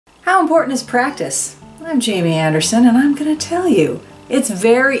How important is practice? I'm Jamie Anderson, and I'm going to tell you. It's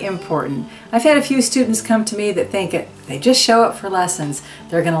very important. I've had a few students come to me that think they just show up for lessons,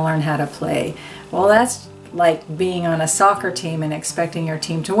 they're going to learn how to play. Well, that's like being on a soccer team and expecting your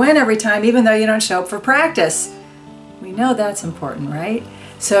team to win every time, even though you don't show up for practice. We know that's important, right?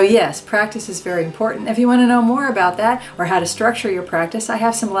 So yes, practice is very important. If you want to know more about that or how to structure your practice, I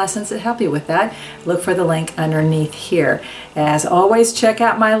have some lessons that help you with that. Look for the link underneath here. As always, check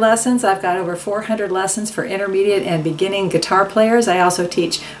out my lessons. I've got over 400 lessons for intermediate and beginning guitar players. I also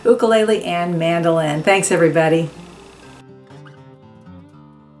teach ukulele and mandolin. Thanks, everybody.